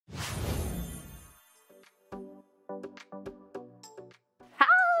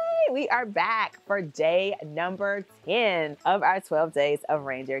We are back for day number 10 of our 12 Days of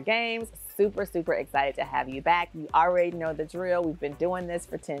Reindeer Games. Super excited to have you back. You already know the drill. We've been doing this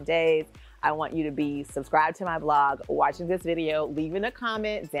for 10 days. I want you to be subscribed to my blog, watching this video, leaving a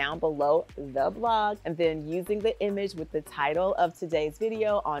comment down below the blog, and then using the image with the title of today's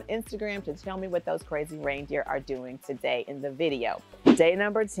video on Instagram to tell me what those crazy reindeer are doing today in the video. Day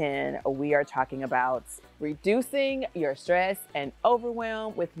number 10, we are talking about reducing your stress and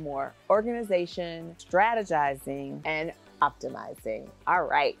overwhelm with more organization, strategizing, and optimizing. All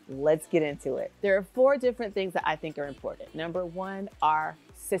right, let's get into it. There are 4 different things that I think are important. Number 1 are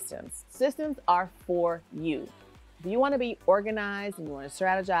systems. Systems are for you. If you want to be organized and you want to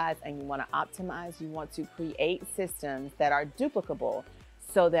strategize and you want to optimize, you want to create systems that are duplicable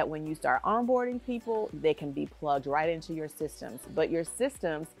so that when you start onboarding people, they can be plugged right into your systems. But your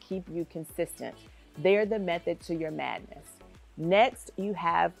systems keep you consistent. They're the method to your madness. Next, you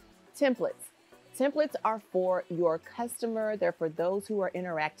have templates. Templates are for your customer. They're for those who are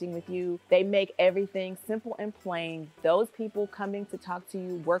interacting with you. They make everything simple and plain. Those people coming to talk to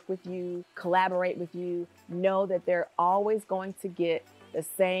you, work with you, collaborate with you, know that they're always going to get the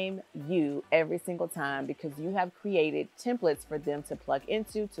same you every single time because you have created templates for them to plug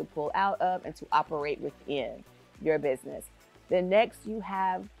into, to pull out of, and to operate within your business. Then next, you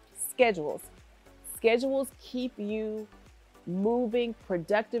have schedules. Schedules keep you moving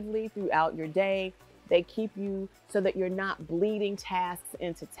productively throughout your day. They keep you so that you're not bleeding tasks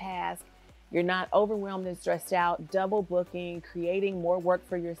into tasks. You're not overwhelmed and stressed out, double booking, creating more work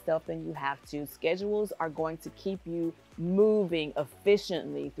for yourself than you have to. Schedules are going to keep you moving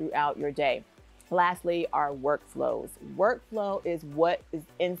efficiently throughout your day. Lastly, are workflows. Workflow is what is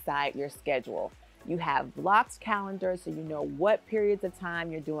inside your schedule. You have blocked calendars so you know what periods of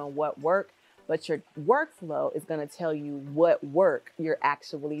time you're doing what work. But your workflow is going to tell you what work you're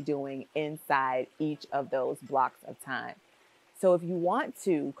actually doing inside each of those blocks of time. So if you want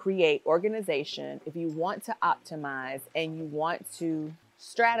to create organization, if you want to optimize, and you want to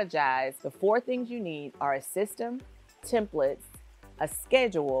strategize, the 4 things you need are a system, templates, a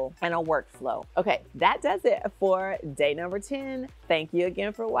schedule, and a workflow. Okay, that does it for day number 10. Thank you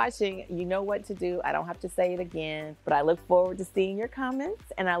again for watching. You know what to do. I don't have to say it again, but I look forward to seeing your comments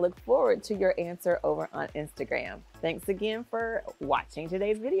and I look forward to your answer over on Instagram. Thanks again for watching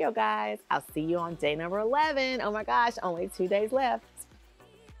today's video, guys. I'll see you on day number 11. Oh my gosh, only 2 days left.